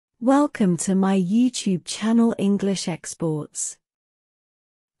Welcome to my YouTube channel English Exports.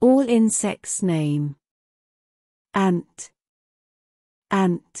 All insects name. Ant.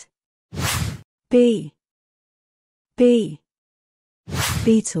 Ant. Bee. Bee.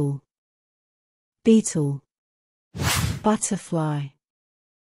 Beetle. Beetle. Butterfly.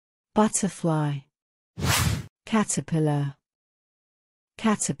 Butterfly. Caterpillar.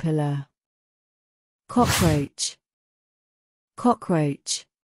 Caterpillar. Cockroach. Cockroach.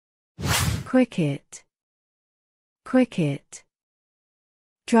 Cricket. Cricket.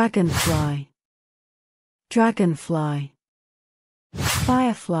 Dragonfly. Dragonfly.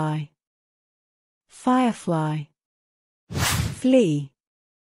 Firefly. Firefly. Flea.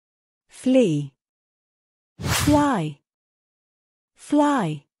 Flea. Fly.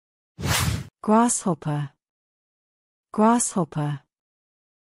 Fly. Grasshopper. Grasshopper.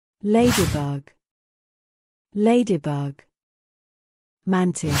 Ladybug. Ladybug.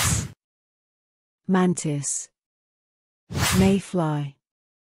 Mantis. Mantis. Mayfly.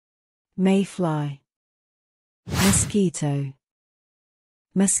 Mayfly. Mosquito.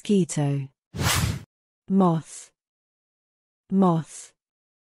 Mosquito. Moth. Moth.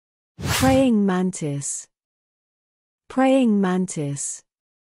 Praying mantis. Praying mantis.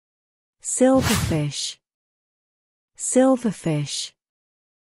 Silverfish. Silverfish.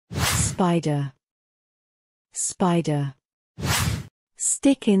 Spider. Spider.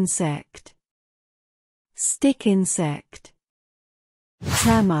 Stick insect. Stick insect.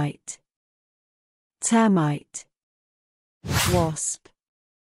 Termite. Termite. Wasp.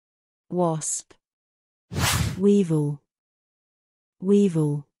 Wasp. Weevil.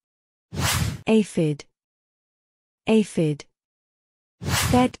 Weevil. Aphid. Aphid.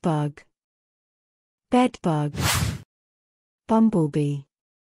 Bedbug. Bedbug. Bumblebee.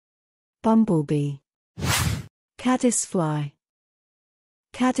 Bumblebee. Caddisfly.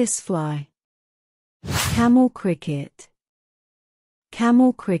 Caddisfly. Camel cricket.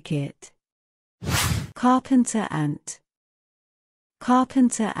 Camel cricket. Carpenter ant.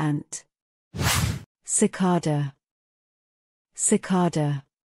 Carpenter ant. Cicada. Cicada.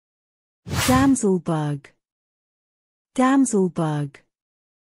 Damsel bug. Damsel bug.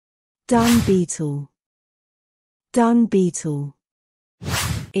 Dung beetle. Dung beetle.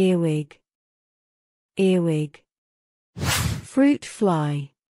 Earwig. Earwig. Fruit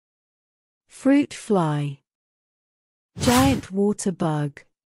fly. Fruit fly. Giant water bug.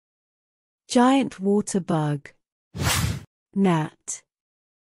 Giant water bug. Gnat.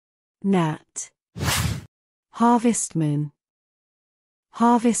 Gnat. Harvestman.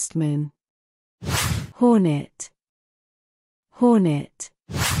 Harvestman. Hornet. Hornet.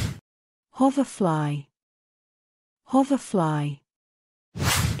 Hoverfly. Hoverfly.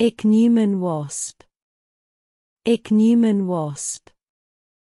 Ichneumon wasp. Ichneumon wasp.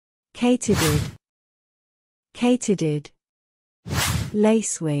 Katydid. Katydid.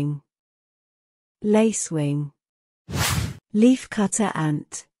 Lacewing. Lacewing. Leafcutter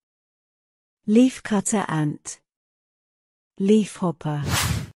ant. Leafcutter ant. Leafhopper.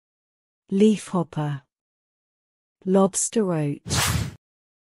 Leafhopper. Lobster roach.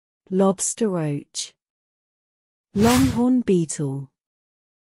 Lobster roach. Longhorn beetle.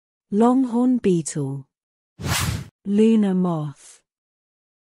 Longhorn beetle. Lunar moth.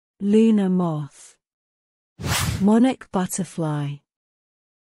 Lunar moth. Monarch butterfly.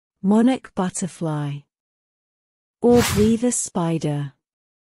 Monarch butterfly. Orb weaver spider.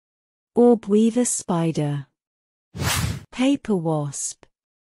 Orb weaver spider. Paper wasp.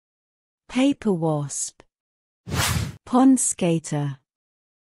 Paper wasp. Pond skater.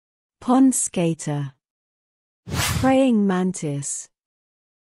 Pond skater. Praying mantis.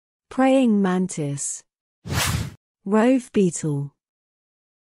 Praying mantis. Rove beetle.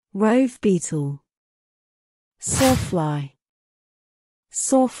 Rove beetle. Sawfly.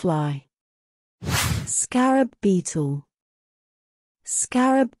 Sawfly. Scarab beetle.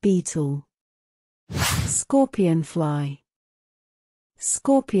 Scarab beetle. Scorpionfly.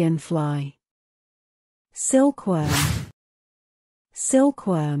 Scorpionfly. Silkworm.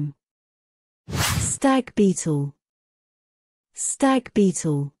 Silkworm. Stag beetle. Stag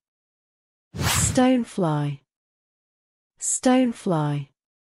beetle. Stonefly. Stonefly.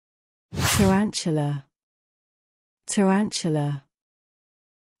 Tarantula. Tarantula.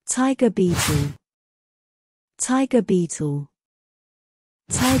 Tiger beetle. Tiger beetle.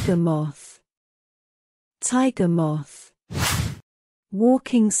 Tiger moth. Tiger moth.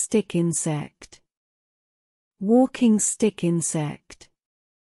 Walking stick insect. Walking stick insect.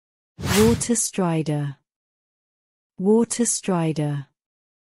 Water strider. Water strider.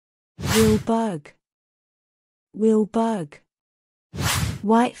 Wheel bug. Wheel bug.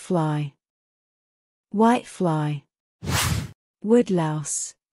 Whitefly. Whitefly.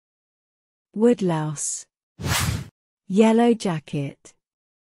 Woodlouse. Woodlouse. Yellow jacket.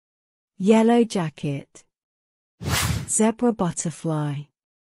 Yellow jacket. Zebra butterfly.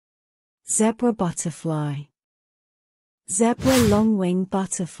 Zebra butterfly. Zebra long-winged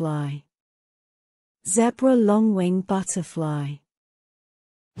butterfly. Zebra long-winged butterfly.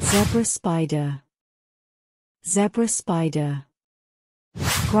 Zebra spider. Zebra spider.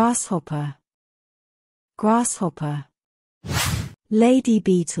 Grasshopper. Grasshopper. Lady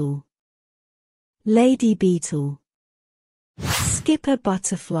beetle. Lady beetle. Skipper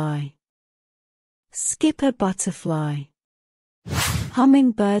butterfly. Skipper butterfly.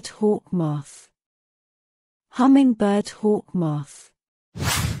 Hummingbird hawk moth. Hummingbird hawk moth.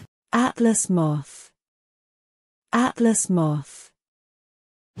 Atlas moth. Atlas moth.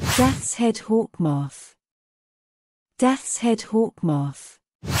 Death's head hawk moth. Death's head hawk moth.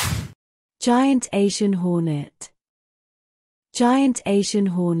 Giant Asian hornet. Giant Asian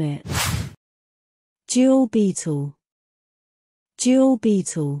hornet. Jewel beetle. Jewel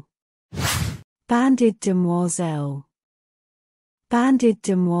beetle. Banded demoiselle. Banded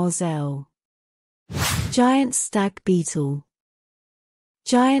demoiselle. Giant stag beetle.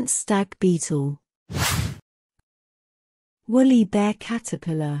 Giant stag beetle. Woolly bear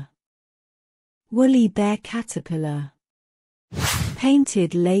caterpillar. Woolly bear caterpillar.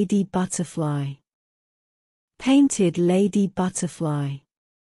 Painted lady butterfly. Painted lady butterfly.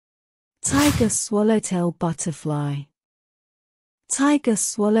 Tiger swallowtail butterfly. Tiger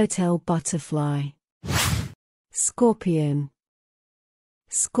swallowtail butterfly. Scorpion.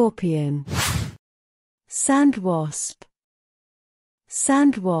 Scorpion. Sand wasp.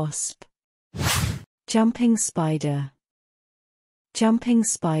 Sand wasp. Jumping spider. Jumping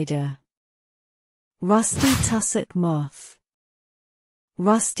spider. Rusty tussock moth.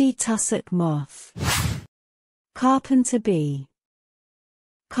 Rusty tussock moth. Carpenter bee.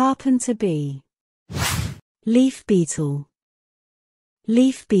 Carpenter bee. Leaf beetle.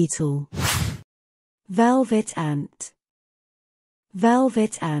 Leaf beetle. Velvet ant.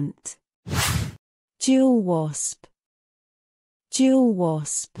 Velvet ant. Jewel wasp. Jewel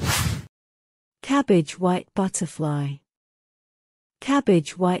wasp. Cabbage white butterfly.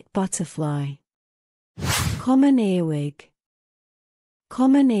 Cabbage white butterfly. Common earwig.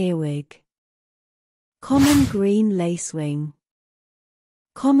 Common earwig. Common green lacewing.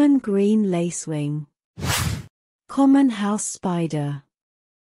 Common green lacewing. Common house spider.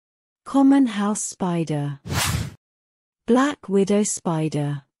 Common house spider. Black widow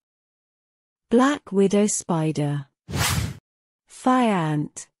spider. Black widow spider. Fire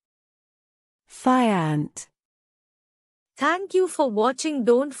ant. Fire ant. Thank you for watching.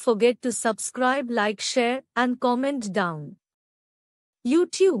 Don't forget to subscribe, like, share, and comment down.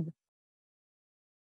 YouTube.